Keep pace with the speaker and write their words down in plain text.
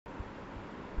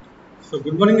So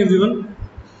good morning everyone.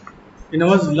 In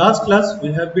our last class we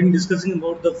have been discussing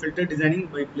about the filter designing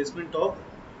by placement of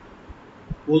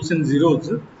poles and zeros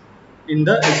in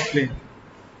the S-plane.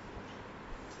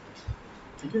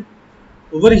 Okay.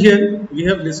 Over here we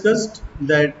have discussed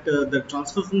that the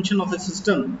transfer function of a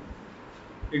system,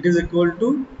 it is equal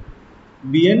to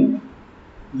Bn,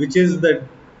 which is the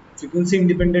frequency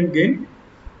independent gain,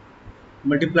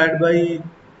 multiplied by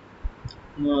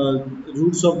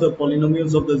roots of the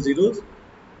polynomials of the zeros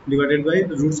divided by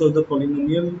the roots of the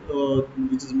polynomial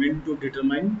which is meant to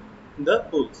determine the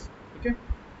poles. Okay.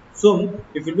 So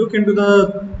if you look into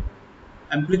the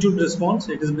amplitude response,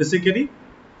 it is basically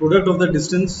product of the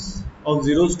distance of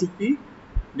zeros to p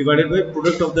divided by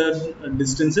product of the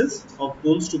distances of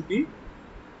poles to p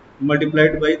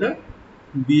multiplied by the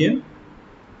bn,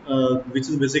 which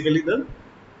is basically the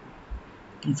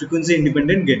frequency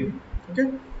independent gain. Okay.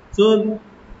 So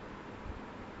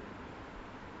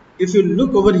if you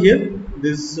look over here,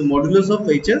 this modulus of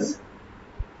hs,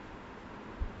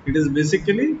 it is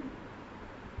basically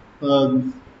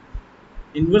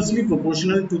inversely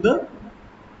proportional to the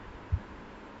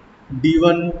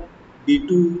d1,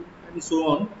 d2 and so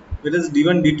on, whereas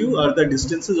d1, d2 are the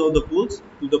distances of the poles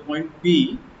to the point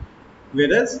p,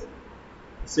 whereas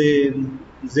say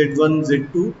z1,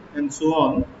 z2 and so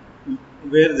on,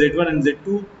 where z1 and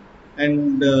z2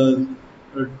 and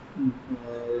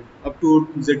up to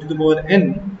z to the power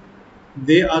n,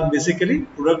 they are basically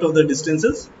product of the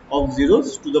distances of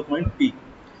zeros to the point p.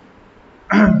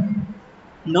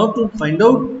 Now to find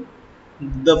out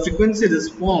the frequency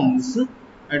response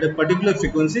at a particular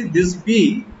frequency, this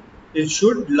p, it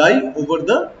should lie over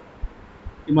the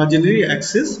imaginary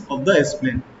axis of the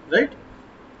S-plane, right?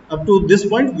 Up to this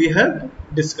point we have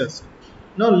discussed.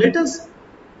 Now let us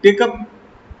take up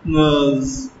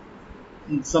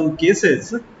some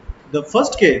cases. The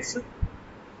first case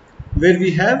where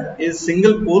we have a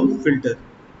single pole filter.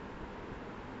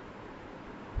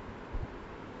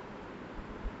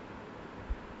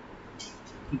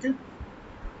 Okay.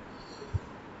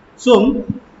 So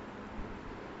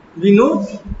we know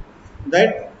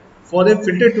that for a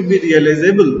filter to be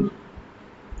realizable,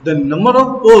 the number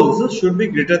of poles should be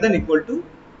greater than equal to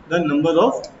the number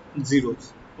of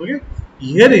zeros. Okay.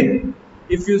 Herein,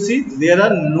 if you see, there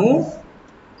are no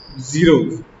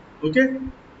zeros. Okay.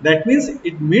 That means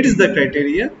it meets the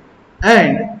criteria,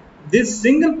 and this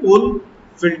single pole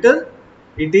filter,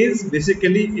 it is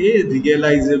basically a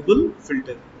realizable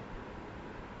filter.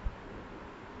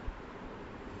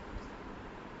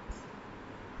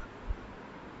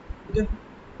 Okay.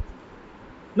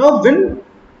 Now when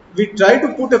we try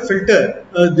to put a filter,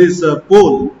 this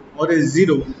pole or a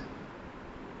zero,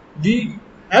 we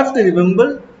have to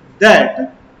remember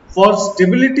that for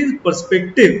stability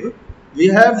perspective, we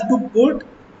have to put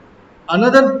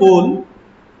another pole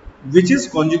which is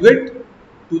conjugate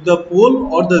to the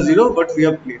pole or the zero what we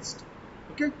have placed.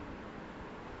 Okay.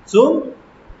 So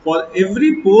for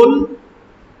every pole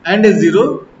and a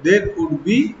zero, there would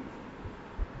be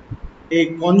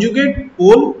a conjugate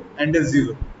pole and a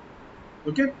zero.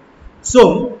 Okay.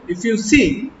 So if you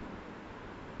see,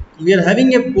 we are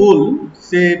having a pole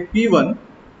say P1,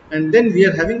 and then we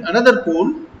are having another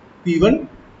pole P1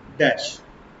 dash.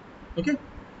 Okay.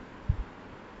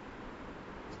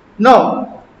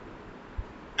 Now,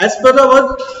 as per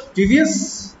our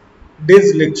previous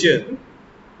day's lecture,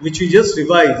 which we just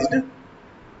revised,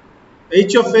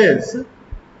 h of s,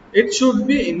 it should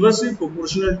be inversely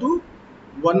proportional to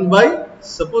 1 by,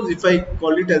 suppose if I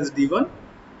call it as d1,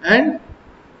 and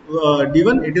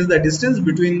d1, it is the distance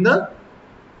between the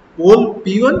pole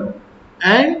P1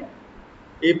 and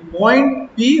a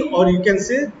point P, or you can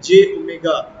say j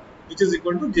omega, which is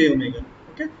equal to j omega.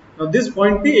 Okay. Now this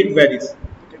point P, it varies.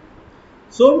 Okay.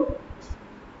 So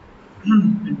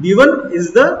d1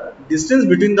 is the distance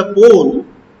between the pole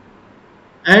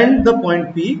and the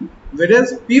point P,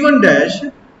 whereas P1 dash,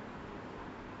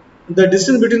 the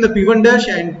distance between the P1 dash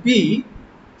and P,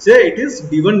 say it is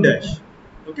d1 dash.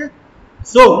 Okay.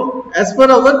 So as per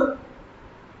our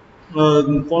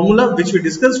formula which we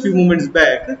discussed few moments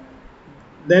back,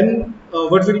 then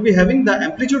what we will be having, the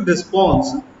amplitude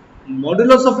response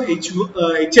modulus of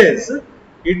hs,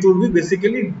 it would be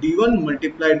basically d1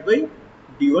 multiplied by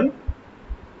d1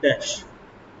 dash.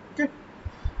 Okay.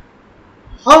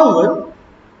 However,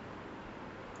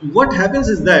 what happens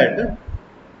is that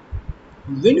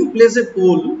when you place a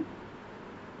pole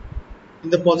in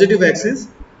the positive axis,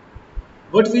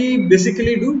 what we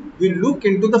basically do, we look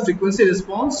into the frequency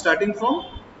response starting from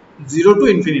 0 to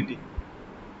infinity.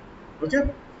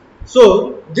 Okay.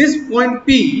 So this point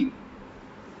P,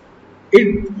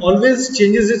 it always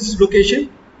changes its location,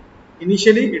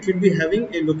 initially it will be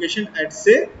having a location at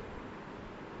say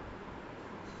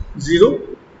 0,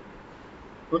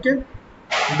 okay,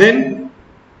 then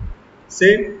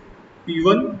say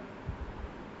P1,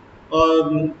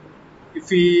 or if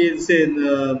we say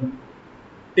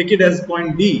take it as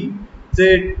point D,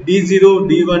 say D0,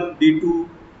 D1, D2,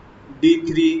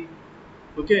 D3,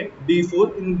 okay,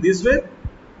 D4. In this way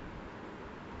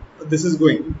this is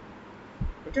going,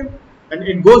 okay, and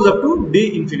it goes up to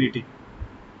D infinity,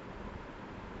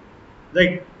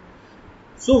 right?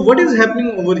 So what is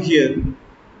happening over here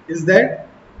is that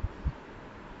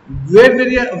where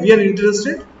we are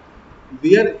interested,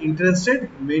 we are interested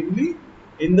mainly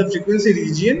in the frequency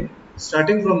region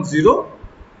starting from 0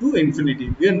 to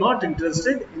infinity. We are not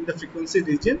interested in the frequency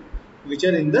region which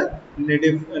are in the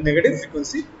negative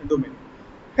frequency domain.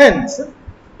 Hence,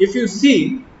 if you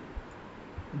see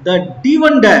the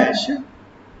D1 dash,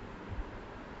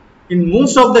 in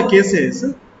most of the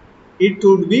cases it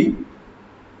would be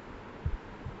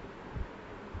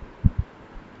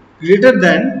greater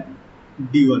than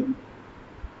D1,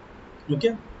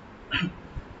 okay,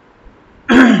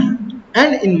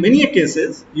 and in many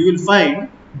cases you will find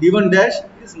D1 dash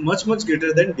is much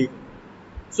greater than D1.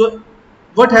 So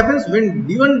what happens when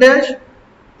D1 dash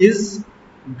is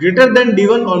greater than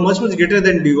D1 or much greater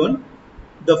than D1,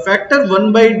 the factor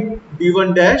 1 by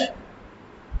D1 dash,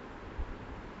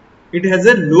 it has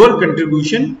a lower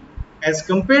contribution as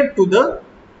compared to the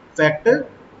factor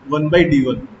 1 by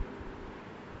D1,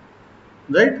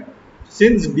 right?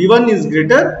 Since D1 is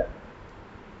greater,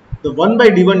 the 1 by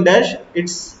D1 dash,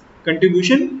 its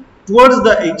contribution towards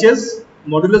the HS,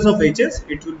 modulus of HS,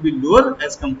 it will be lower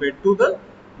as compared to the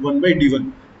 1 by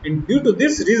D1. And due to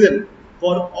this reason,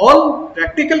 for all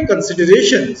practical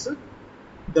considerations,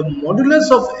 the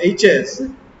modulus of HS,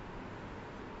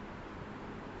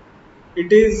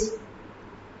 it is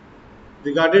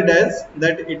regarded as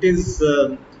that it is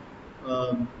uh,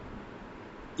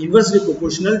 inversely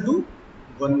proportional to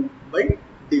 1 by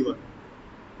D1,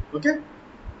 okay,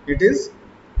 it is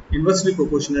inversely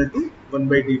proportional to 1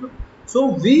 by D1. So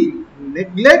we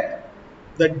neglect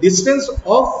the distance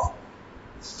of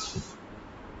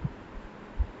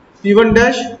P1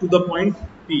 dash to the point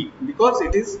P, because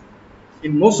it is,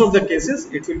 in most of the cases,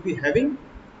 it will be having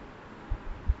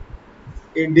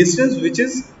a distance which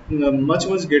is much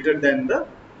greater than the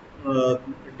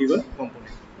D1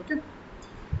 component, okay.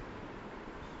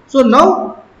 So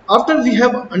now after we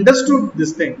have understood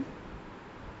this thing,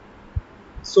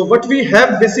 so what we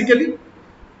have basically,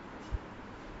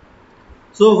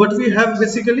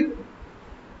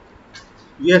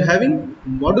 we are having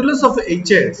modulus of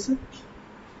HS,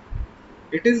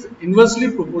 it is inversely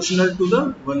proportional to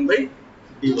the 1 by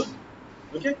D1,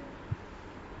 okay,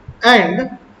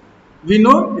 and we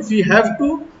know if we have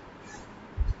to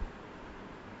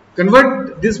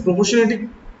convert this proportional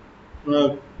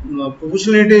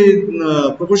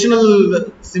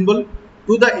symbol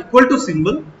to the equal to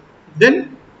symbol,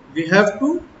 then we have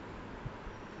to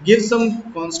give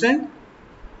some constant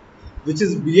which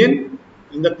is Bn.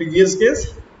 In the previous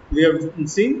case we have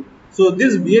seen, so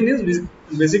this Bn is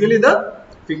basically the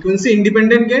frequency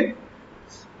independent gain.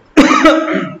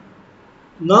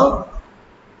 Now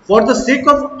for the sake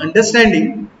of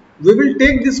understanding, we will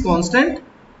take this constant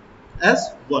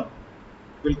as 1.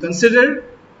 We will consider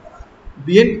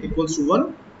Bn equals to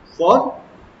 1 for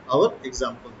our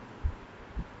example.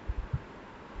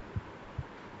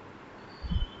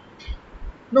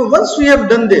 Now once we have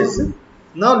done this,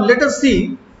 now let us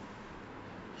see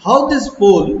how this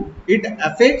pole, it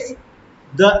affects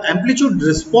the amplitude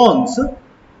response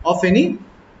of any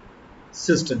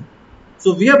system.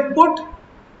 So we have put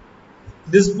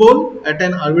this pole at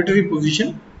an arbitrary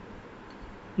position.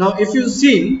 Now if you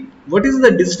see what is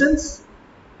the distance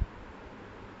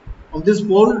of this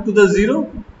pole to the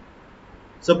 0,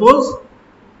 suppose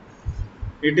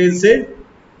it is say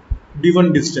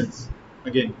D1 distance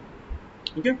again,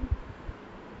 okay.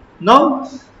 Now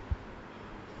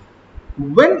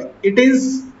when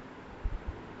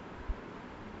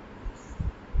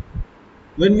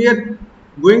we are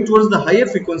going towards the higher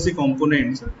frequency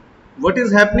components, what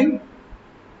is happening?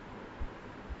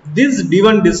 This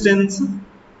D1 distance,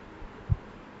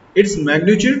 its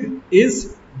magnitude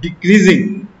is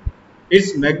decreasing.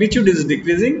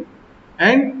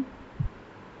 And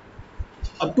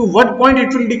up to what point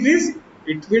it will decrease?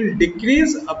 It will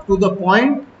decrease up to the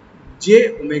point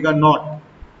j omega naught,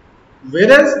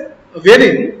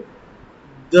 wherein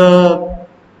the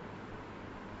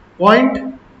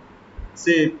point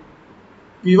say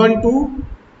P1 to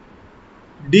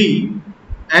D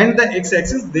and the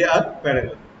x-axis, they are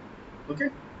parallel, okay.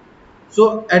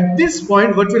 So at this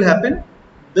point what will happen?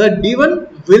 the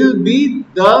D1 will be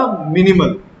the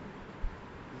minimal.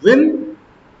 When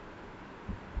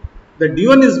the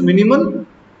D1 is minimal,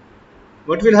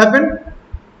 what will happen?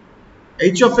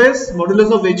 H of S,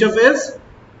 modulus of H of S,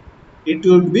 it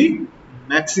will be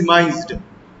maximized.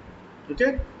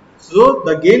 Okay, so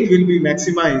the gain will be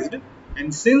maximized,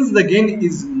 and since the gain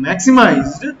is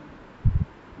maximized,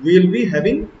 we will be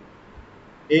having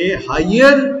a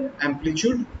higher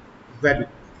amplitude value.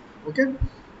 Okay,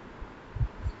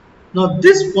 now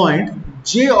this point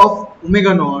J of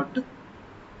omega naught,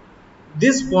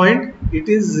 this point it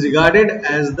is regarded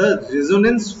as the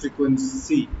resonance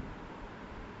frequency,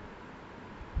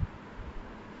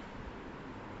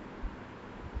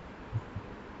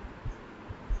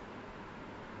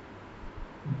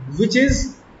 which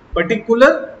is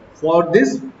particular for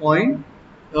this point,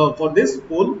 for this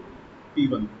pole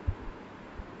P1.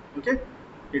 Okay,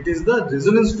 it is the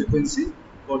resonance frequency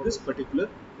for this particular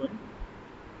point,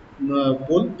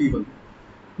 pole P1.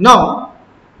 Now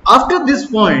after this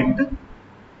point,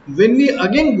 when we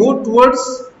again go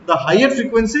towards the higher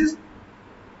frequencies,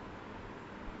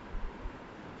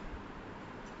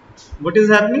 what is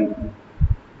happening?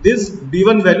 This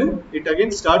D1 value, it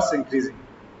again starts increasing,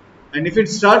 and if it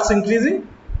starts increasing,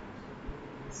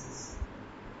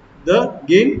 the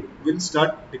gain will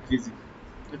start decreasing.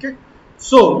 Okay,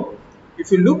 so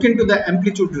if you look into the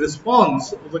amplitude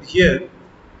response over here,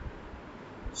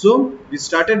 so we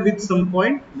started with some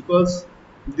point, because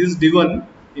this D1,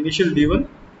 initial D1,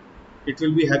 it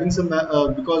will be having some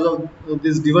because of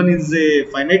this D1 is a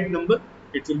finite number,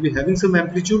 it will be having some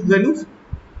amplitude values,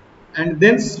 and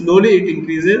then slowly it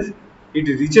increases, it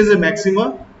reaches a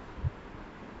maxima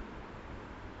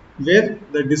where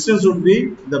the distance would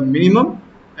be the minimum,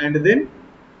 and then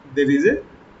there is a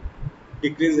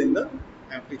decrease in the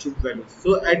amplitude values.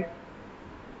 So at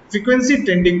frequency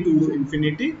tending to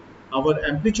infinity, our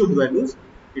amplitude values,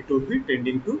 it would be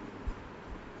tending to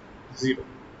 0.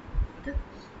 Okay.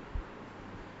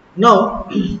 Now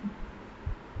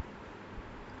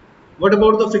what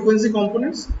about the frequency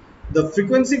components? The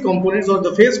frequency components or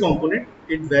the phase component,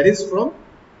 it varies from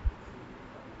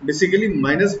basically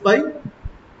minus pi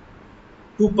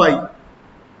to pi.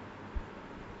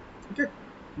 Okay,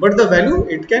 but the value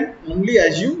it can only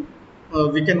assume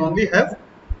we can only have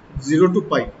 0 to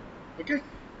pi. Okay,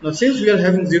 now since we are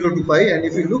having 0 to pi, and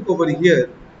if you look over here,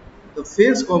 the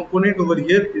phase component over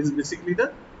here is basically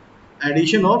the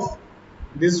addition of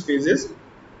these phases,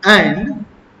 and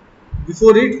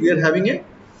before it we are having a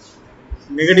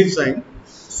negative sign.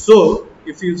 So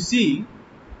if you see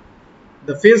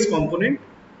the phase component,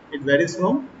 it varies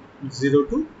from 0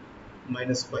 to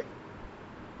minus pi.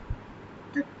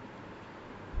 Okay.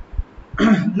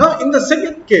 Now in the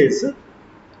second case,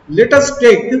 let us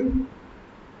take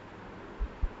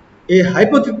a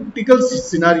hypothetical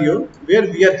scenario where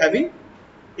we are having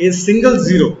a single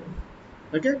zero.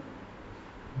 Okay,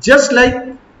 just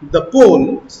like the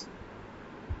poles,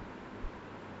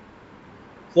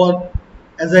 for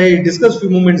as I discussed few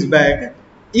moments back,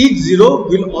 each zero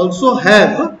will also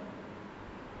have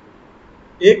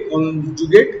a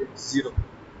conjugate zero.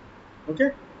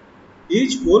 Okay,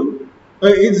 each pole,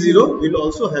 each zero will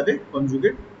also have a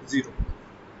conjugate zero.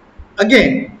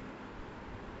 Again,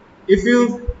 if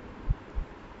you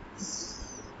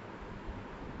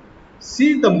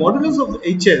see the modulus of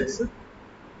HS,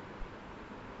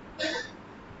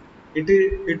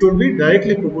 it would be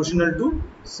directly proportional to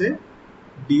say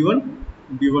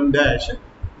D1 dash,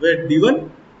 where D1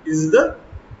 is the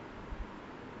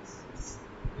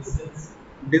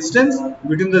distance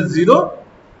between the 0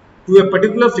 to a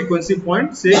particular frequency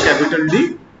point, say capital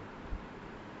D,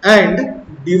 and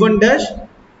D1 dash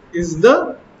is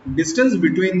the distance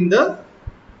between the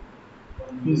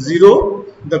 0,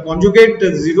 the conjugate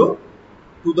 0,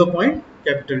 to the point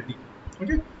capital D.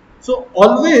 Okay, so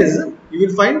always you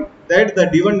will find that the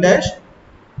D1 dash,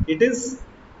 it is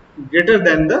greater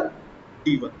than the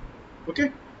D1.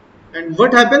 Okay, and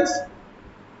what happens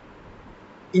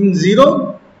in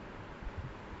 0?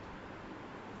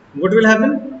 What will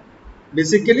happen?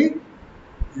 Basically,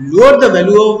 lower the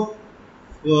value of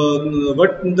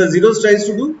what the 0 tries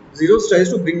to do. 0 tries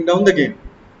to bring down the gain.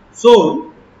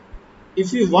 So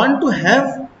if you want to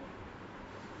have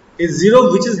a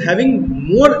 0 which is having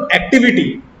more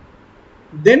activity,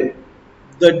 then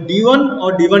the D1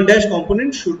 or D1 dash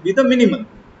component should be the minimum,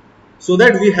 so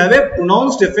that we have a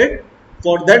pronounced effect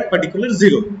for that particular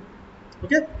 0.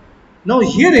 Okay, now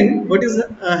herein what is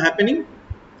happening,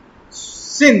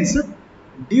 since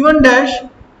D1 dash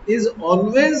is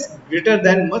always greater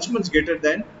than, much greater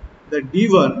than the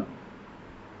D1,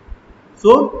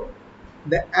 so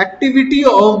the activity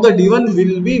of the D1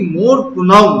 will be more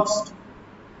pronounced.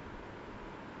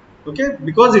 Okay,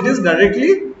 because it is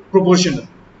directly proportional.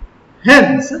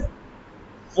 Hence,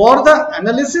 for the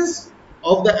analysis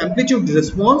of the amplitude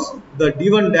response, the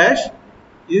D1 dash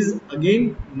is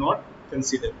again not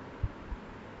considered.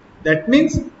 That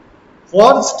means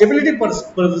for stability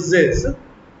purposes,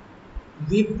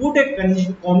 we put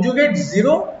a conjugate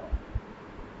 0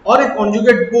 or a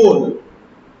conjugate pole,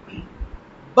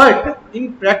 but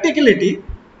in practicality,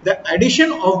 the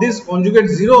addition of this conjugate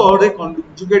 0 or a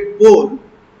conjugate pole,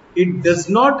 it does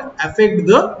not affect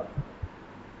the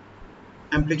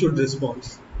amplitude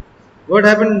response. What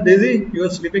happened, Daisy? You are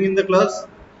sleeping in the class?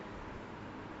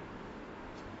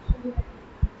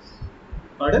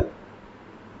 Pardon?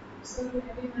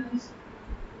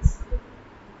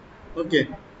 Okay.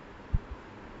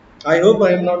 I hope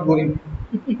I am not boring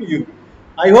you.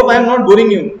 I hope I am not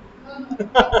boring you.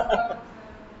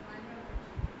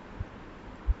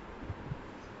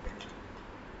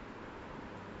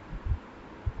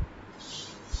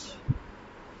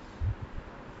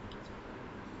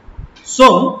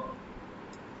 So,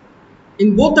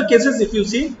 in both the cases, if you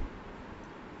see,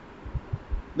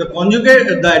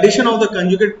 the addition of the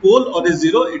conjugate pole or the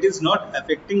 0, it is not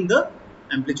affecting the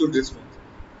amplitude response.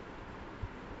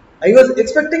 I was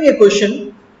expecting a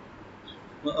question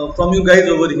from you guys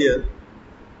over here,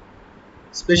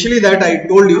 especially that I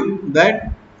told you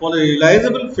that for a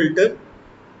realizable filter,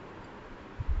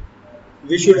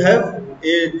 we should have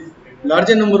a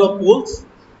larger number of poles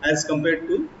as compared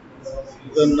to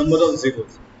the number of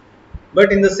zeros.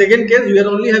 But in the second case, we are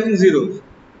only having zeros.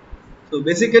 So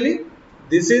basically,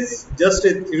 this is just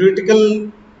a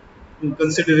theoretical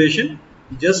consideration,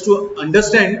 just to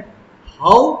understand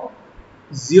how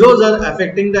zeros are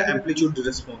affecting the amplitude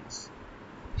response.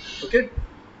 Okay.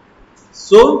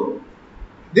 So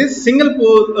this single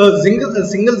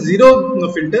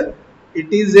zero filter,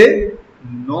 it is a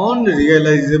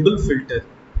non-realizable filter.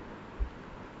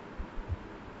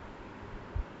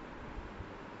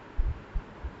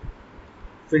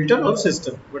 Filter or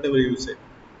system, whatever you say.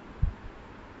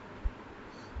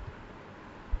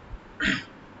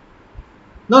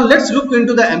 Now let's look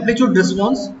into the amplitude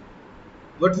response.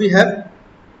 What we have,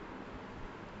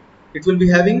 it will be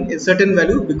having a certain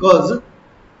value because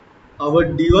our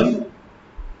D1,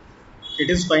 it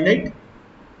is finite,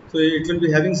 so it will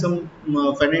be having some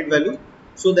finite value.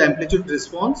 So the amplitude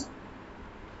response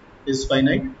is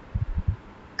finite.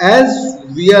 As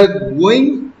we are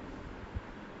going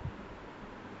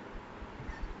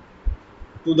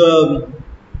to the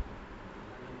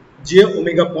j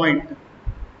omega point,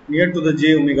 near to the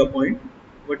j omega point,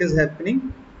 what is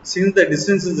happening? Since the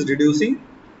distance is reducing,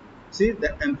 see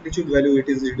the amplitude value, it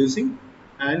is reducing,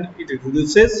 and it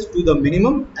reduces to the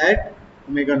minimum at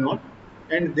omega naught,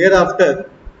 and thereafter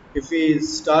if we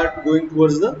start going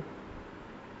towards the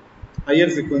higher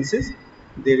frequencies,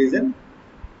 there is an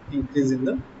increase in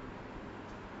the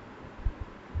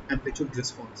amplitude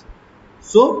response.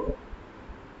 So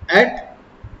at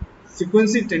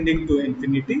frequency tending to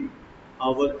infinity,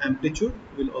 our amplitude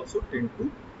will also tend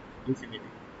to infinity.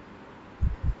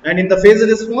 And in the phase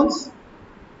response,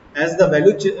 as the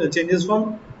value changes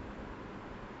from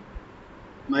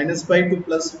minus pi to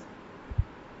plus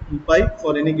pi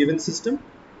for any given system,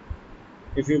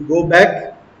 if you go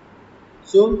back,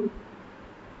 so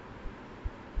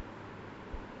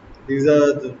these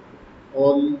are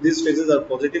all these phases are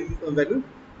positive value.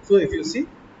 So if you see,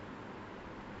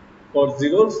 for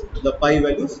zeros, the pi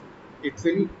values, it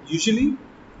will usually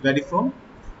vary from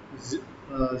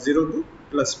 0 to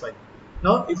plus pi.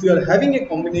 Now, if you are having a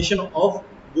combination of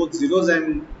both zeros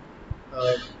and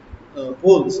uh,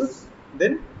 poles,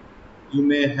 then you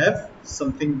may have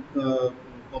something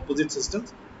composite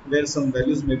systems where some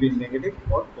values may be negative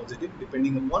or positive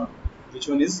depending upon which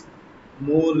one is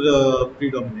more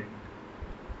predominant.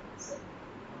 So,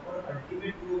 our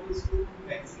ultimate goal is to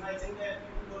maximizing the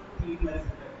amplitude or to minimizing the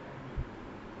amplitude.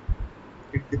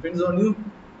 It depends on you.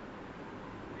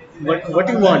 What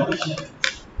you want?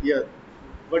 Yeah.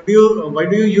 What do you? Why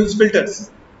do you use filters?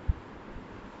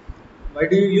 Why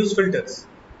do you use filters?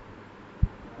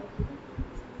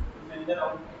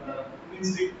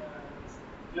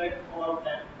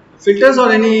 Filters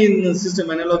or any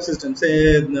system, analog system,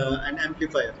 say an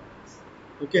amplifier.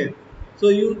 Okay, so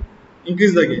you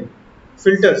increase the gain.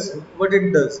 Filters, what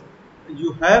it does,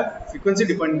 you have frequency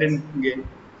dependent gain,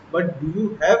 but do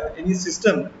you have any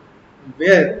system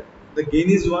where the gain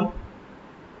is 1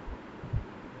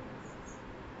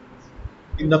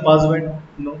 in the passband?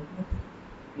 No.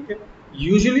 Okay,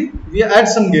 usually we add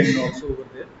some gain also over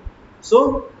there,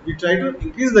 so we try to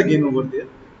increase the gain over there,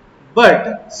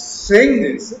 But saying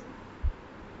this,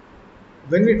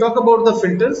 when we talk about the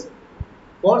filters,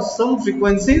 for some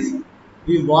frequencies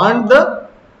we want the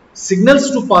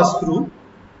signals to pass through,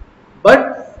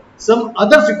 but some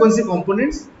other frequency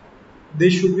components, they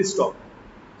should be stopped.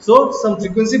 So some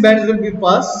frequency bands will be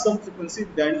passed, some frequency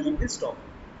bands will be stopped.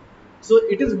 So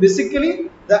it is basically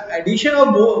the addition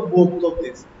of both of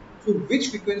these. So which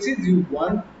frequencies you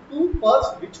want to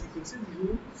pass, which frequencies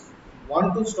you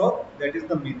want to stop, that is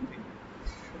the main thing.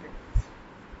 Okay.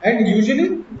 And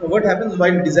usually what happens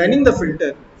while designing the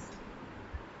filter,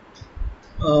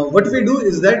 what we do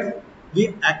is that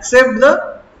we accept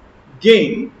the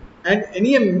gain, and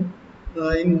in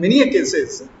many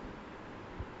cases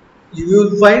you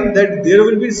will find that there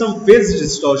will be some phase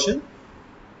distortion.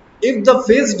 If the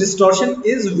phase distortion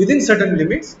is within certain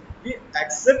limits, we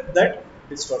accept that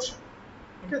distortion.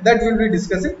 Okay, that we'll be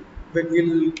discussing when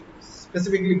we'll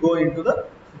specifically go into the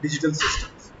digital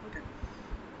systems. Okay.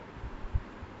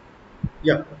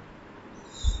 Yeah.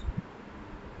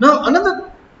 Now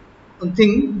another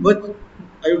thing what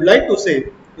I would like to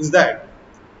say is that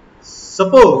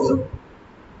suppose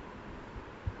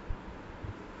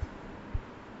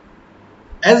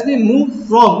as we move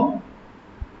from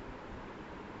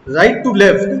right to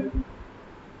left,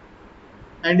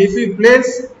 and if we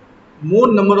place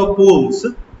more number of poles,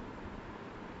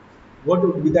 what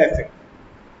would be the effect?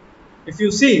 If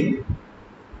you see,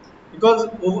 because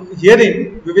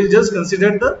herein we will just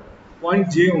consider the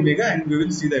point j omega and we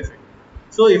will see the effect.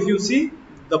 So if you see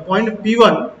the point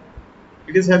P1,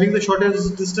 it is having the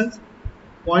shortest distance,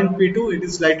 point P2 it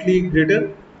is slightly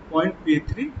greater, point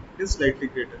P3 it is slightly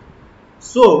greater.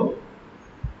 So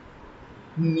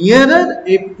nearer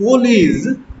a pole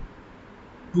is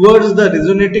towards the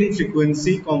resonating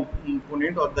frequency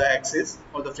component or the axis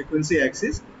or the frequency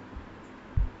axis,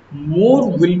 more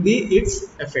will be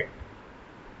its effect.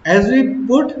 As we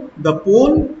put the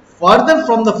pole farther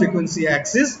from the frequency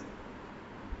axis,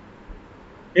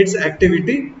 its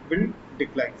activity will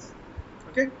decline.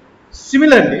 Okay.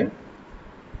 Similarly,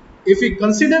 if we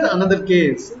consider another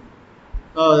case,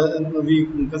 we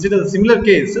consider a similar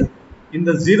case in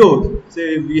the zeros.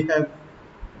 Say we have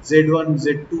Z1,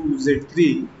 Z2,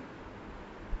 Z3.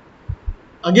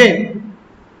 Again,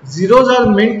 zeros are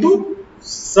meant to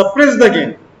suppress the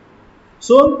gain.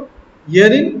 So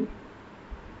herein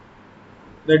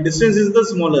the distance is the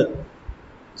smallest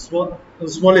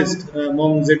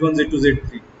among Z1, Z2,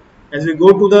 Z3. As we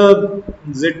go to the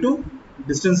Z2,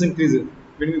 distance increases.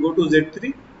 When we go to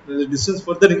Z3, the distance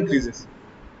further increases.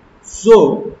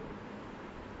 So,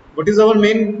 what is our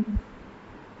main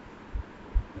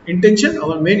intention?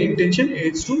 Our main intention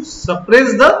is to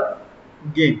suppress the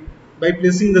gain by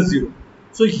placing the zero.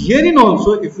 So, herein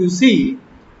also, if you see,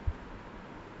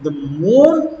 the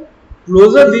more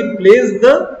closer we place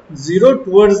the zero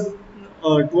towards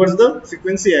the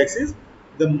frequency axis,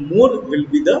 the more will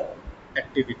be the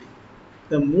activity.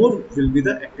 The more will be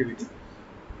the activity.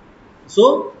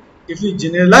 So, if we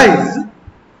generalize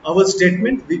our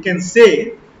statement, we can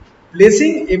say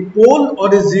placing a pole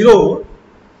or a zero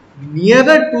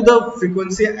nearer to the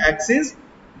frequency axis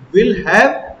will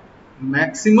have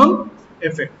maximum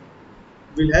effect.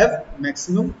 Will have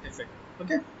maximum effect.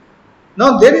 Okay.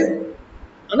 Now there is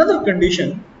another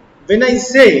condition when I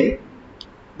say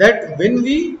that when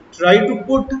we try to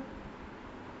put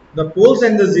the poles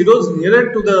and the zeros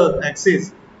nearer to the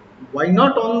axis, why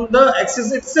not on the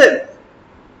axis itself?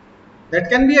 That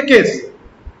can be a case,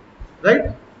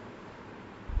 right?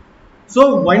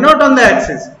 So why not on the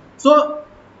axis? So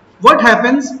what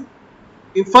happens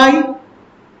if I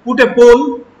put a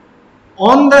pole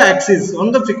on the axis,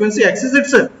 on the frequency axis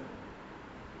itself?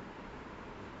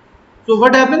 So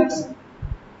what happens?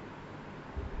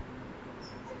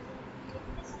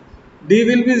 D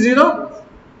will be 0,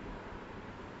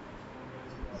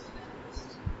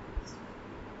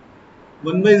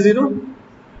 1 by 0,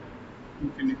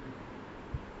 infinity.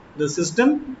 The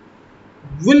system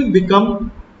will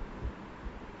give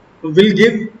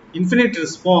infinite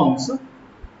response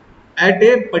at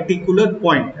a particular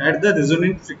point at the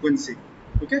resonant frequency.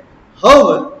 Okay.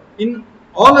 However, in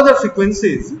all other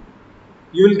frequencies,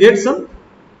 you will get some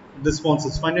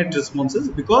responses, finite responses,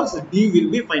 because D will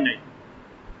be finite.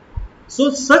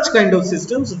 So such kind of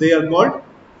systems, they are called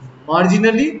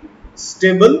marginally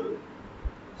stable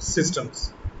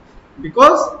systems,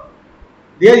 because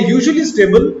they are usually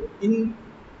stable in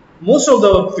most of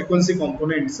the frequency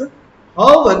components.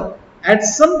 However, at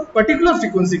some particular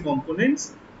frequency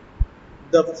components,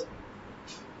 the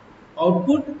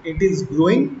output, it is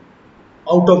growing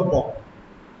out of bound.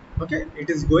 Okay, it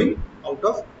is going out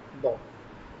of bound.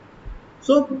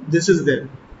 So this is there.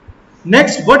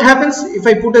 Next, what happens if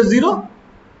I put a 0?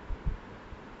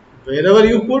 Wherever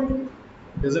you put,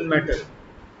 doesn't matter.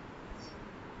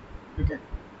 Okay,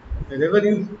 wherever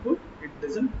you put, it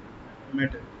doesn't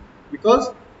matter,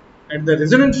 because at the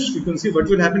resonance frequency, what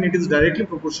will happen? It is directly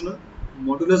proportional.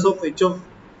 Modulus of h of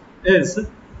s,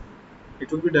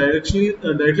 it will be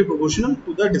directly proportional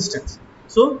to the distance.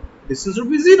 So distance would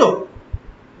be 0.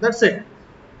 That's it.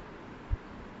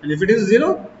 And if it is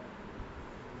 0,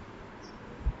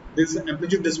 this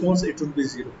amplitude response, it would be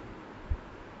 0.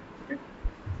 Okay.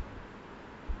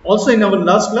 Also, in our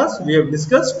last class, we have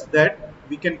discussed that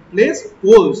we can place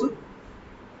poles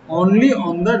only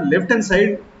on the left hand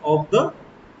side of the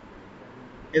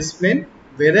S plane,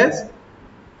 whereas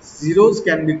zeros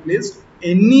can be placed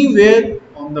anywhere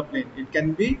on the plane. It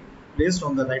can be placed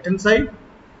on the right hand side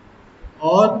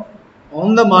or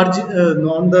on the margin,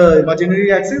 on the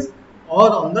imaginary axis, or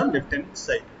on the left hand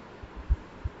side.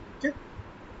 Okay.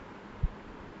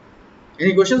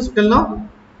 Any questions till now?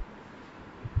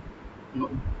 No.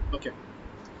 Okay.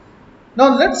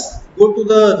 Now let's go to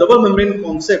the double membrane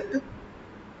concept.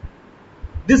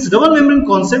 This double membrane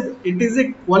concept, it is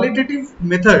a qualitative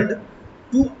method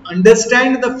to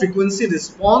understand the frequency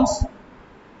response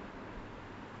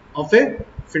of a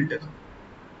filter.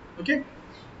 Okay.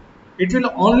 It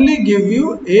will only give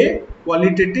you a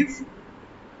qualitative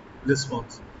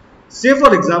response. Say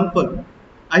for example,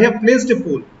 I have placed a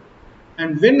pole,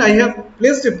 and when I have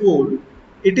placed a pole,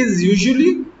 it is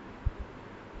usually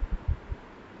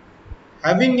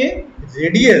having a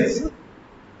radius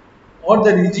or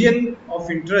the region of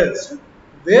interest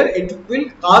where it will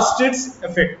cast its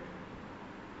effect.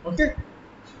 Okay,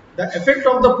 the effect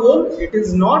of the pole, it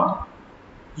is not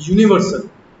universal,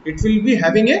 it will be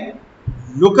having a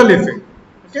local effect.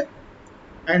 Okay,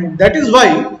 and that is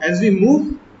why as we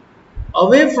move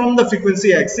away from the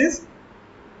frequency axis,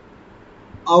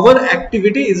 our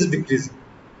activity is decreasing.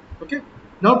 Okay,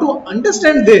 now to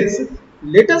understand this,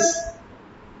 let us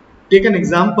take an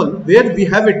example where we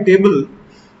have a table,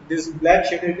 this black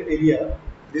shaded area,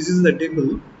 this is the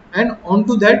table, and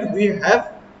onto that we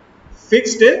have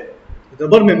fixed a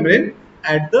rubber membrane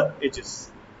at the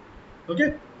edges.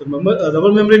 Okay, the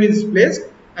rubber membrane is placed,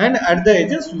 and at the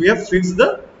edges we have fixed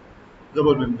the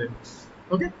rubber membrane.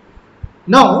 Okay,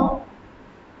 now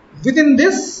within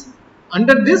this,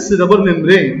 under this rubber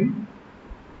membrane,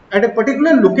 at a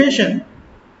particular location,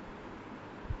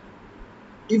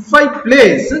 if I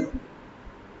place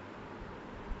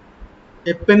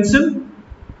a pencil,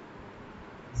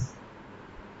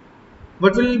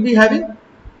 what will it be having?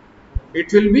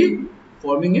 It will be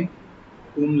forming a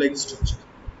cone-like structure,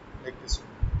 like this one.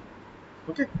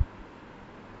 Okay,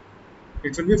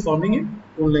 it will be forming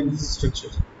a cone-like structure.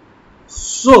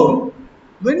 So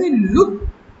when we look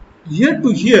here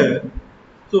to here,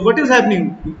 so what is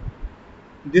happening?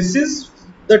 This is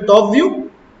the top view.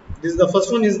 This is the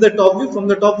first one, is the top view. From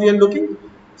the top we are looking.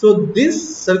 So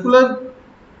this circular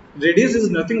radius is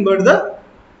nothing but the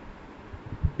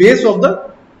base of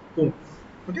the cone.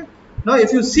 Okay. Now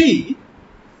if you see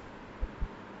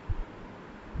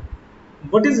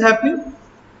what is happening,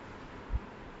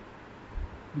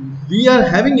 we are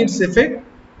having its effect,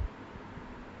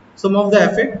 some of the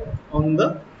effect on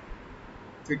the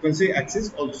frequency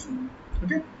axis also.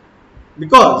 Okay,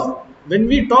 because when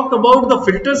we talk about the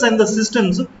filters and the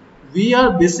systems, we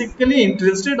are basically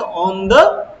interested on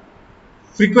the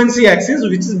frequency axis,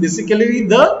 which is basically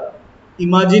the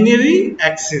imaginary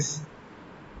axis,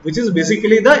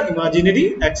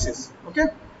 Okay,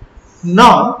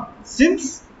 now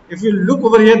since if you look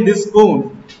over here, this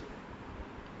cone,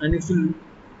 and if you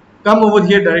come over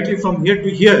here directly from here to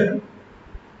here,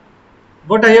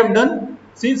 what I have done,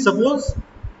 see, suppose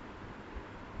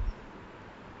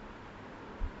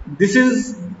this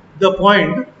is the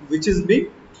point which is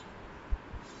being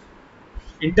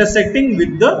intersecting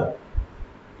with the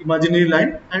imaginary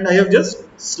line, and I have just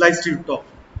sliced it off.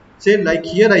 Say like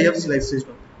here I have sliced it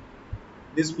off.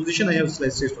 This position I have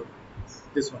sliced it off.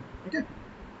 This one. Okay.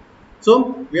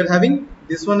 So we are having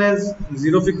this one as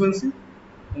 0 frequency,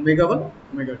 omega 1,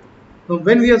 omega 2. Now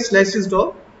when we have sliced it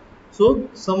off, so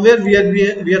somewhere we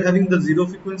are having the 0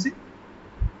 frequency.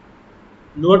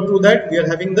 Lower to that we are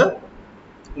having the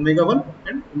omega 1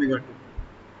 and omega 2.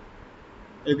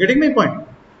 Are you getting my point?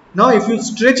 Now if you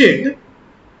stretch it,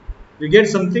 we get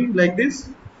something like this.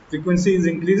 Frequency is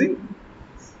increasing.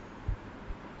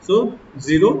 So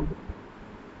 0,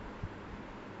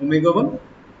 omega 1,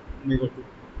 omega 2.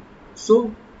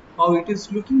 So how it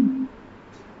is looking?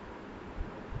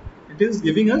 It is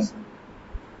giving us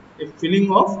a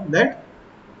feeling of that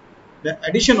the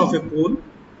addition of a pole,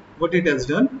 what it has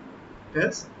done, it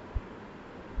has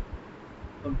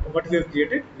what we have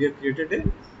created? We have created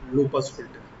a low pass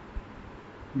filter.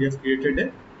 We have created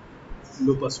a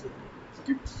low pass filter.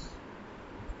 Okay.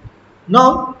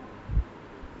 Now,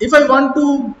 if I want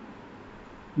to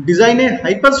design a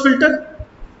high pass filter,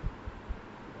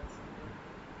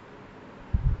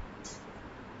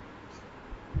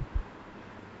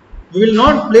 we will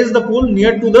not place the pole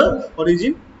near to the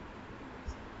origin,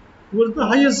 towards the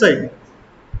higher side,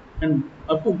 and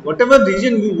up to whatever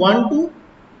region we want to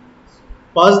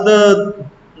pass the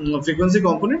frequency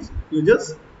components, you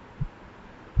just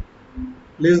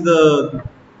place the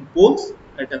poles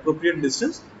at appropriate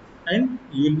distance and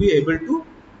you will be able to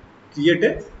create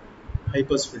a high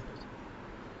pass filter.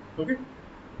 Okay.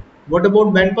 What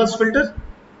about band pass filter?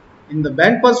 In the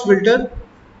band pass filter,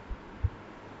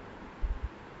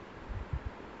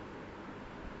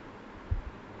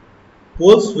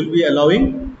 poles will be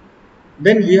allowing,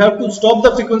 then we have to stop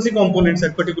the frequency components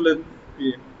at particular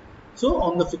period. So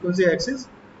on the frequency axis,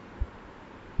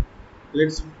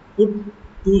 let's put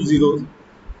 2 zeros.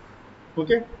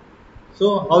 Okay.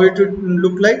 So how it would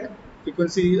look like?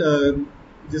 Frequency,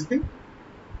 this thing.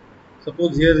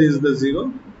 Suppose here is the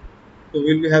 0. So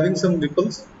we will be having some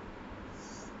ripples.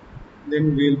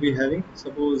 Then we will be having,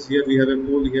 suppose here we have a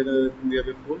pole, here we have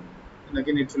a pole, and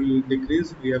again it will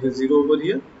decrease. We have a 0 over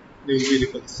here. There will be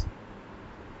ripples.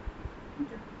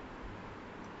 Okay.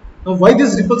 Now why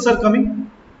these ripples are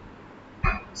coming?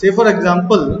 Say for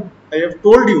example, I have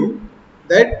told you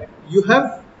that you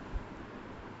have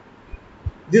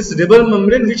this rubber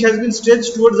membrane which has been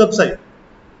stretched towards upside.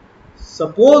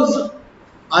 Suppose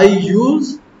I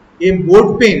use a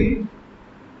board pin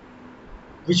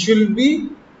which will be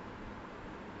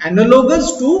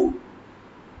analogous to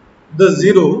the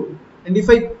 0, and if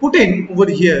I put in over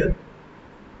here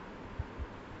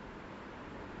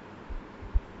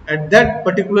at that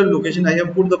particular location, I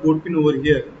have put the board pin over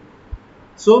here.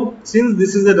 So since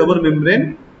this is a rubber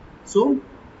membrane, so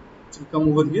it will come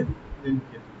over here, then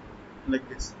here, like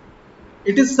this.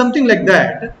 It is something like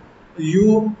that.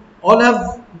 You all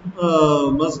have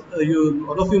all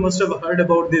of you must have heard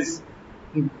about this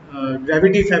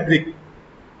gravity fabric.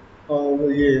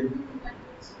 Yeah,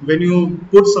 when you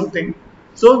put something,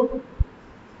 so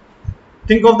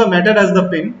think of the matter as the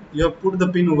pin. You have put the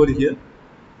pin over here.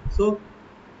 So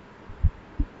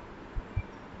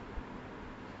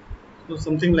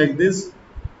something like this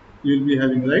you will be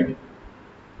having, right?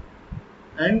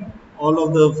 And all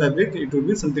of the fabric, it will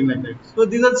be something like that. So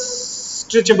these are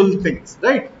stretchable things,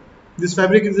 right? This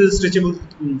fabric is a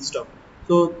stretchable stuff.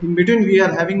 So in between we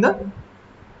are having the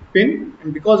pin,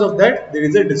 and because of that there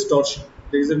is a distortion.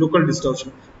 There is a local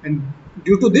distortion, and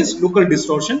due to this local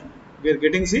distortion we are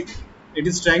getting, see, it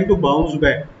is trying to bounce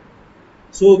back.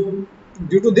 So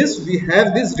due to this we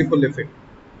have this ripple effect.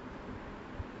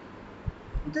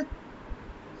 Okay.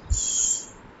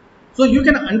 So you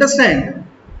can understand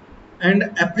and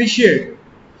appreciate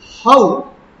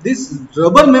how this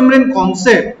rubber membrane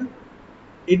concept,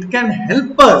 it can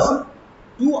help us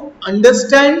to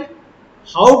understand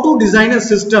how to design a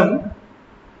system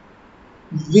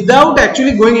without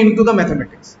actually going into the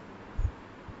mathematics.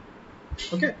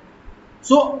 Okay.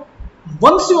 So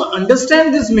once you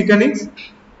understand this mechanics,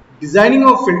 designing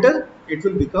of filter, it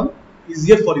will become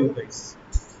easier for you guys,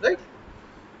 right?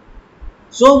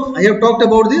 So I have talked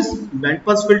about this band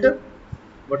pass filter.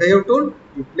 What I have told,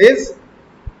 you place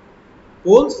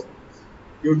poles,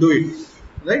 you do it,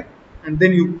 right? And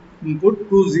then you put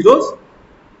 2 zeros,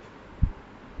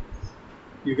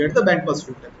 you get the band pass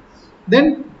filter.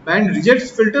 Then band reject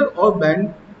filter or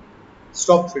band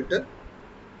stop filter.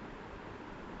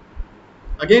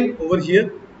 Again over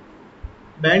here,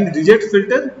 band reject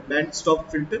filter, band stop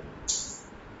filter.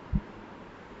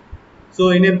 So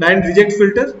in a band reject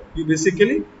filter, you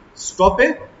basically stop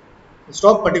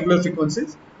particular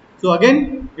frequencies. So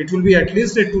again, it will be at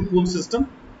least a 2-pole system.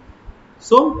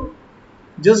 So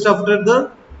just after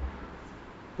the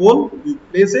pole, you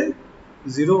place a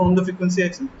 0 on the frequency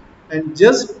axis, and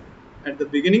just at the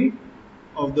beginning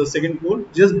of the second pole,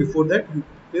 just before that, you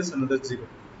place another 0.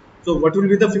 So what will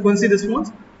be the frequency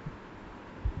response?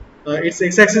 Its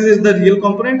x-axis is the real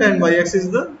component and y-axis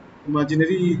is the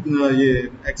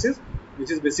imaginary axis, which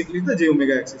is basically the j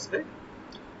omega axis, right?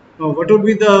 Now what would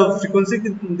be the frequency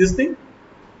in this thing?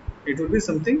 It would be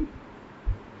something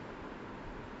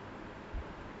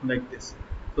like this.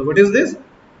 So what is this?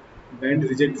 Band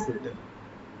reject filter.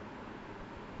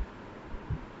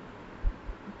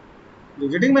 You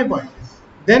getting my point?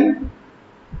 Then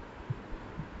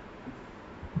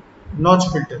notch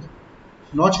filter.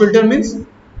 Notch filter means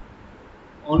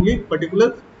only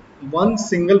particular one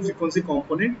single frequency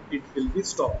component, it will be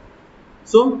stopped.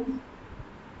 So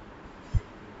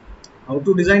How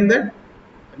to design that?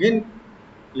 Again,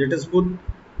 let us put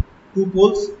two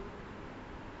poles.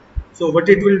 So what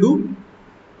it will do,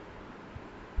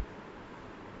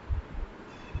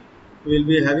 we will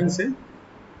be having, say,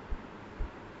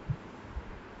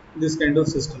 this kind of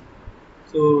system.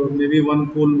 So maybe one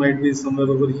pole might be somewhere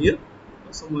over here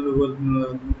or somewhere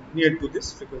over near to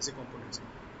this frequency components,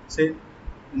 say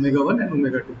omega 1 and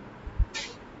omega 2.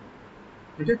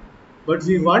 Okay, but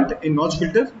we want a notch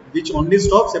filter which only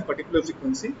stops a particular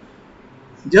frequency.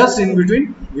 Just in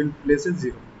between we'll place a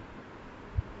 0.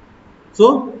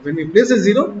 So when we place a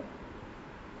 0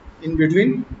 in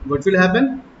between, what will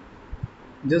happen?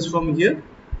 Just from here,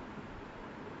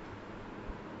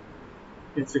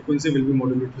 its frequency will be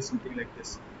modulated to something like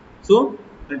this. So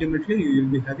ultimately you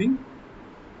will be having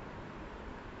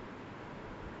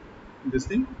this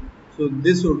thing. So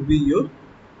this would be your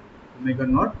omega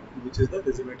naught, which is the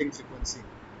resonating frequency,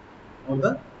 or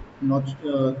the notch,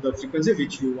 the frequency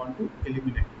which you want to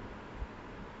eliminate.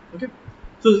 Okay.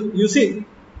 So you see,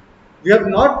 we have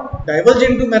not diverged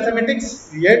into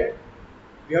mathematics yet.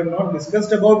 We have not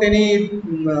discussed about any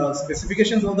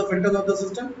specifications of the filters of the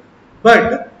system,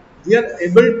 but we are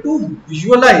able to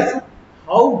visualize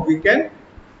how we can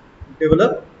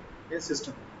develop a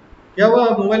system. क्या हुआ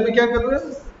mobile में क्या कर रहे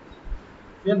हैं?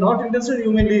 You are not interested,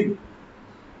 you may leave.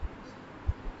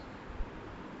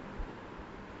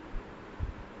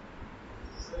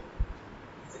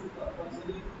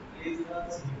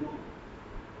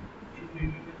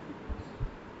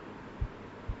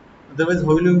 Otherwise, how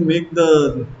will you make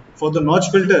the for the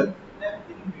notch filter?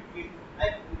 In between,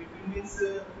 like in between means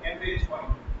average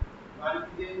point. मान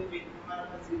लीजिए एक हमारे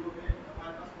पास 0 है,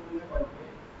 हमारे पास पोल में 1 है,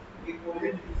 एक पोल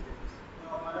है 2 है, तो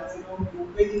हमारा 0 2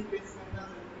 पे ही प्लेस करना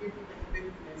जरूरी है कि कहीं पे भी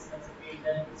प्लेस कर सकते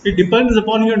हैं. It depends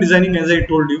upon your designing, as I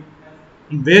told you,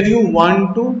 where you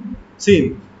want to see.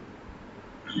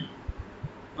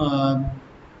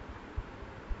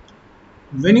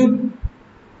 When you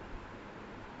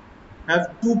have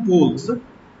two poles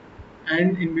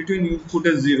and in between you put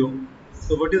a 0,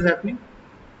 so what is happening?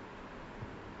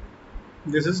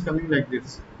 This is coming like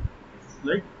this,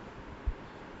 right?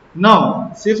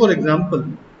 Now say for example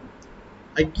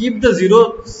I keep the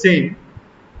 0 same,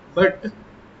 but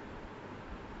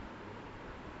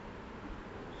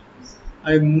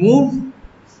I move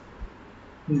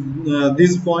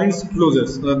these points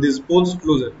closer, these poles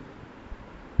closer.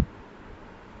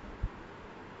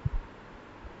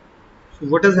 So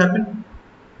what has happened?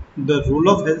 The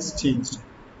roll-off has changed,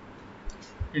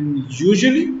 and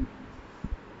usually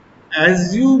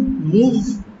as you move,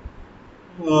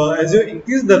 as you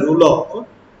increase the roll-off,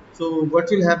 so what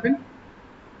will happen?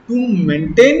 To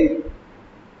maintain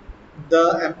the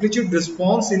amplitude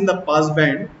response in the pass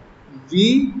band,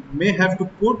 we may have to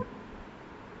put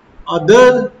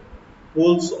other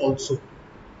poles also.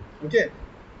 Okay,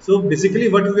 so basically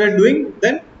what we are doing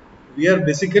then, we are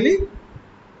basically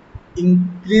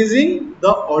increasing the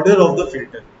order of the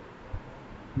filter.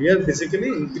 We are basically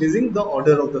increasing the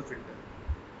order of the filter.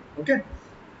 Okay,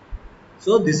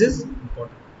 so this is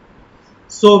important.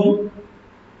 So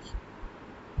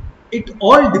it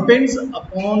all depends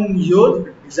upon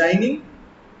your designing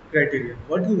criteria,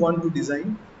 what you want to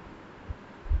design.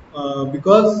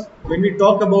 Because when we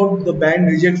talk about the band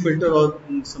reject filter or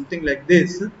something like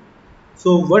this,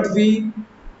 so what we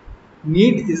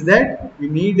need is that we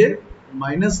need a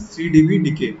minus 3 dB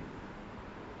decay.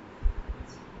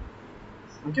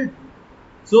 Okay,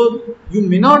 so you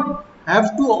may not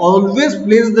have to always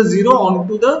place the 0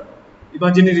 onto the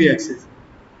imaginary axis.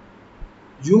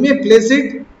 You may place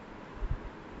it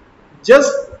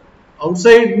just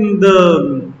outside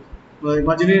the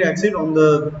imaginary axis on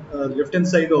the left hand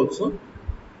side also,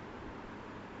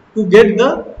 to get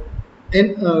the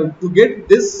to get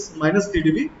this minus 3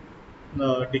 dB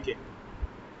decay,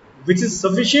 which is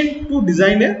sufficient to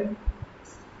design a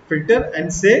filter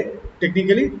and say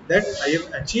technically that I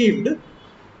have achieved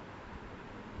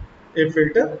a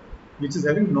filter which is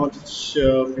having notch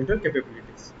filter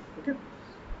capabilities. Okay,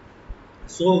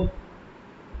 so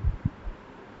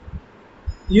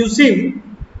you see,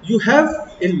 you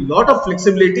have a lot of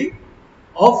flexibility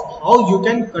of how you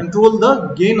can control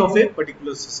the gain of a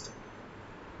particular system.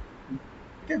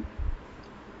 Okay.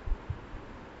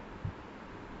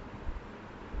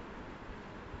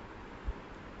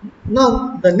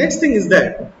 Now the next thing is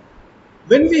that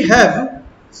when we have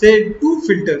say two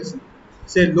filters,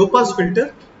 say low pass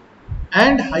filter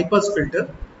and high pass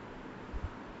filter,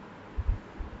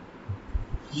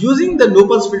 using the low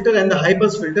pass filter and the high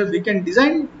pass filter, we can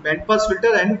design band pass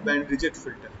filter and band reject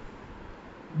filter.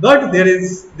 But there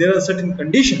are certain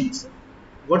conditions.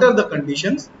 What are the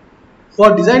conditions?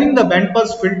 For designing the band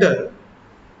pass filter,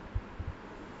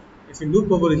 if you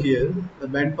look over here, the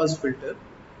band pass filter,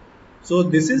 so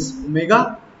this is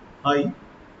omega high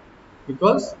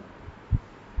because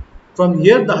from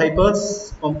here the high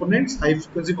pass components, high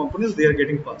frequency components, they are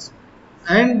getting passed,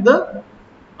 and the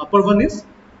upper one is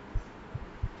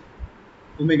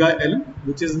omega L,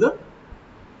 which is the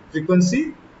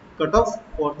frequency cutoff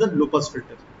for the low pass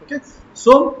filter. Okay,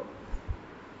 so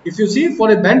if you see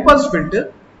for a band pass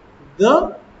filter,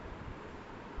 the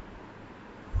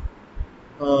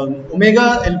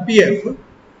omega LPF,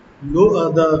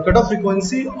 the cutoff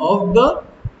frequency of the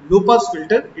low pass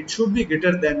filter, it should be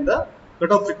greater than the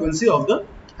cutoff frequency of the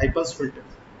high pass filter.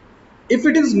 If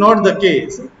it is not the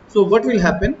case, so what will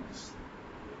happen?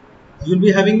 You will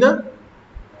be having the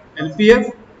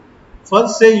LPF.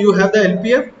 First, say you have the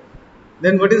LPF,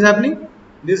 then what is happening?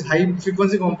 This high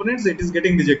frequency components, it is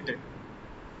getting rejected.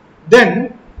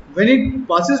 Then when it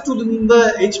passes to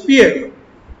the HPF,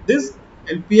 this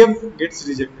LPF gets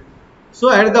rejected. So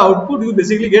at the output you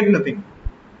basically get nothing,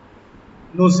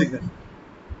 no signal.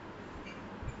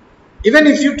 Even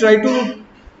if you try to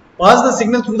pass the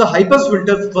signal through the high pass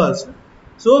filter first,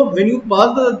 so when you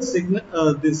pass the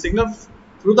signal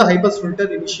through the high pass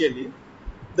filter initially,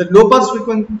 the low pass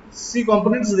frequency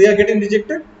components, they are getting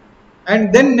rejected,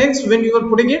 and then next when you are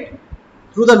putting it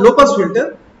through the low pass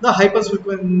filter, the high pass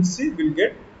frequency will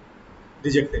get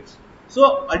rejected.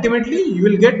 So ultimately you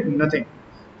will get nothing.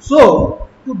 So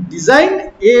to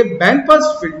design a band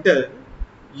pass filter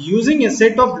using a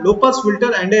set of low pass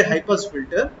filter and a high pass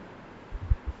filter,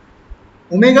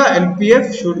 omega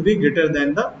LPF should be greater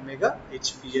than the omega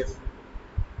HPF.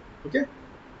 Okay,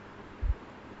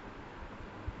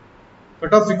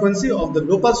 cutoff frequency of the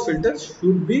low pass filter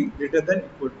should be greater than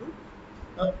equal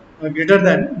to greater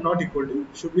than, not equal to,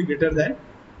 should be greater than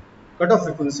cutoff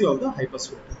frequency of the high pass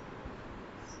filter.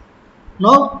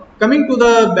 Now coming to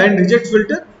the band reject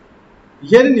filter,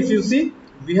 herein if you see,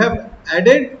 we have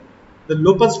added the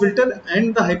low pass filter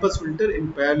and the high pass filter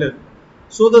in parallel.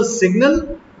 So the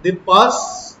signal, they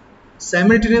pass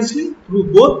simultaneously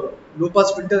through both low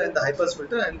pass filter and the high pass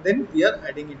filter, and then we are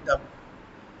adding it up.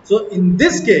 So in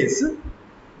this case,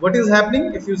 what is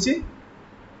happening? If you see,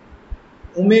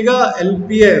 omega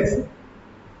LPF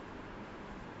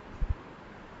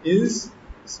is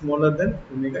smaller than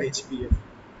omega HPF.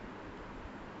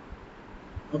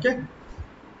 Okay,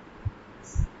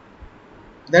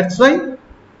 that's why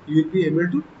you will be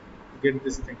able to get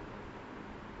this thing.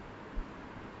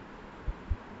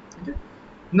 Okay,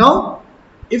 now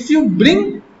if you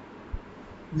bring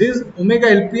this omega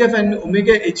LPF and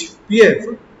omega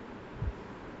HPF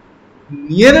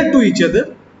nearer to each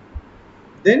other,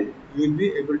 then you will be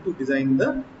able to design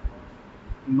the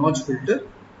notch filter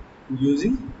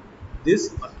using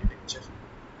this architecture.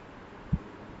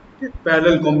 Okay,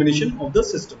 parallel combination of the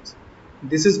systems.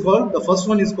 This is called, the first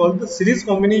one is called the series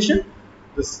combination.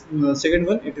 The second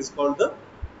one, it is called the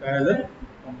parallel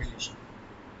combination.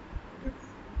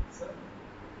 Sir,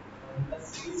 the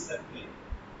series circuit,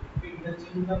 if we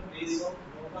interchange the place of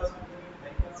low pass filter and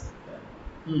high pass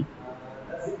filter,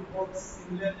 does it work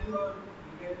similarly or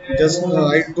we get Just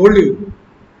I told you.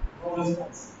 no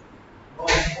response? No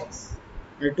response.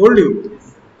 I told you. Yes,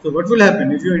 sir. So what will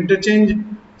happen if you interchange,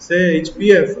 say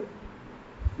HPF,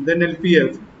 then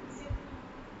LPF?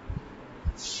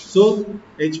 So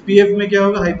HPF में क्या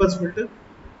होगा? High pass filter.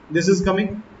 This is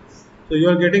coming. So you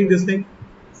are getting this thing.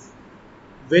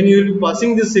 When you will be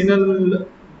passing this signal,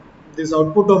 this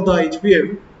output of the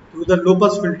HPF through the low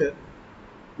pass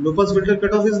filter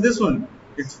cutoff is this one.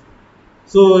 It's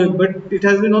so, but it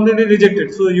has been already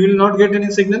rejected. So you will not get any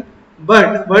signal.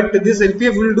 But what this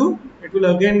LPF will do, it will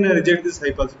again reject this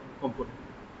high pass component.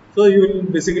 So you will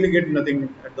basically get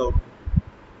nothing at the output.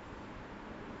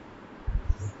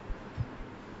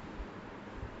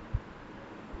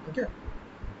 Okay.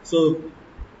 So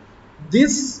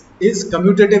this is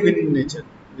commutative in nature,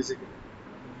 basically.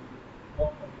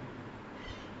 Not communicating.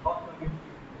 Not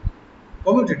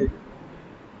communicating.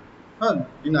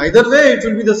 Commutative. In either way, it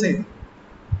will be the same.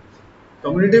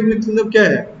 Commutative मतलब क्या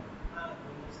है?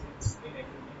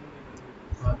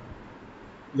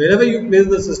 Wherever you place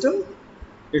the system,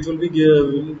 it will be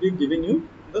giving you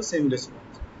the same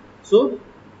response. So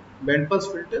band pass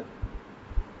filter,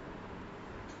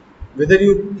 whether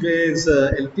you place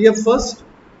LPF first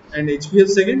and HPF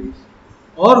second,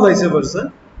 or vice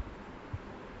versa,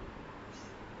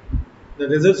 the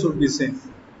results would be same.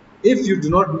 If you do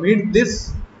not meet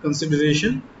this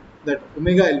consideration that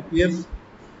omega LPF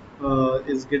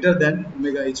is greater than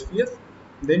omega HPF,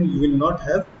 then you will not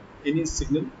have any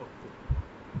signal output.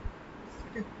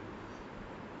 Okay.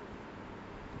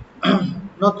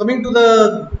 Now coming to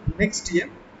the next here,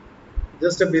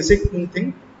 just a basic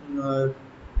thing. Uh,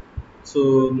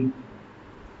 so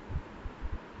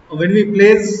when we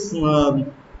place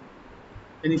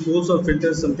any poles or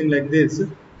filters, something like this.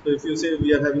 So if you say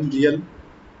we are having real,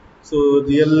 so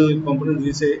real components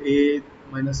we say A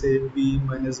minus A, B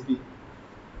minus B,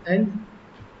 and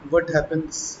what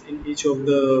happens in each of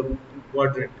the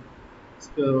quadrant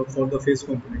for the phase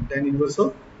component. Tan inverse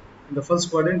of, in the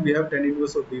first quadrant we have tan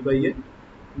inverse of B by A,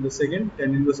 in the second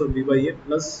tan inverse of B by A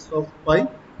plus of pi,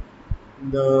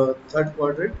 in the third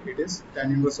quadrant it is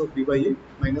tan inverse of B by A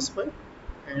minus pi,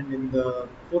 and in the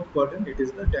fourth quadrant it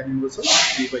is the tan inverse of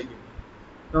B by A.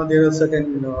 Now there are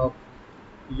certain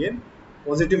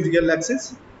positive real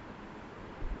axis,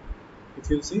 if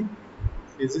you see,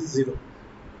 phase is 0.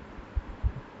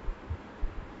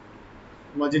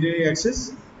 Imaginary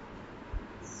axis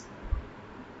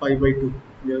pi by 2,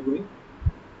 we are going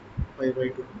pi by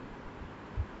 2.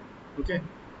 Okay.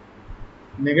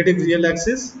 Negative real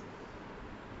axis,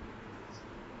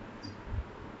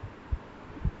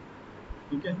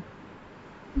 okay,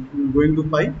 going to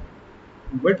pi,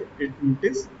 but it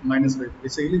is minus pi.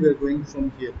 Basically we are going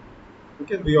from here.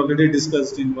 Okay, we already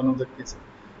discussed in one of the cases.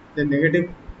 The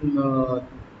negative the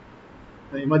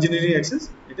imaginary axis,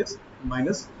 it is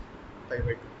minus pi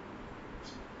by 2.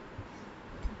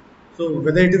 So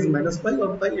whether it is minus pi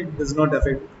or pi, it does not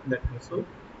affect that much. So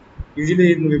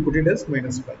usually we put it as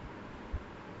minus pi.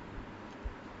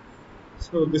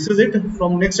 So this is it.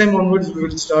 From next time onwards, we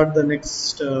will start the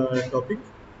next topic.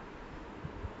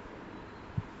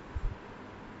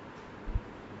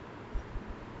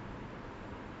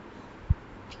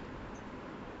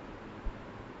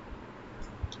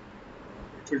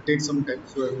 It will take some time,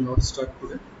 so I will not start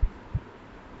today.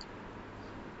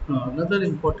 Another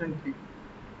important thing,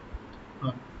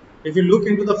 uh, if you look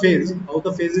into the phase, how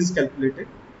the phase is calculated.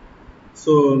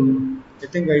 So I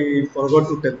think I forgot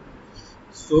to tell.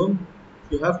 So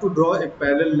you have to draw a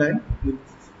parallel line with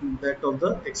that of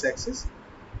the x-axis,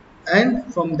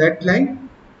 and from that line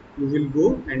you will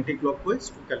go anti-clockwise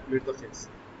to calculate the phase.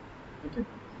 Okay,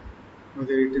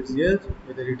 whether it is here,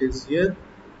 whether it is here,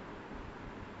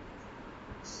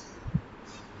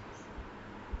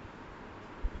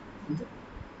 okay,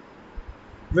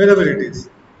 wherever it is,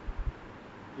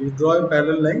 you draw a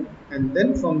parallel line, and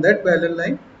then from that parallel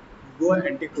line go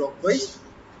anti-clockwise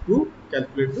to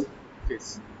calculate the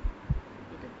phase.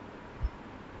 Okay.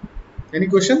 Any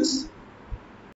questions?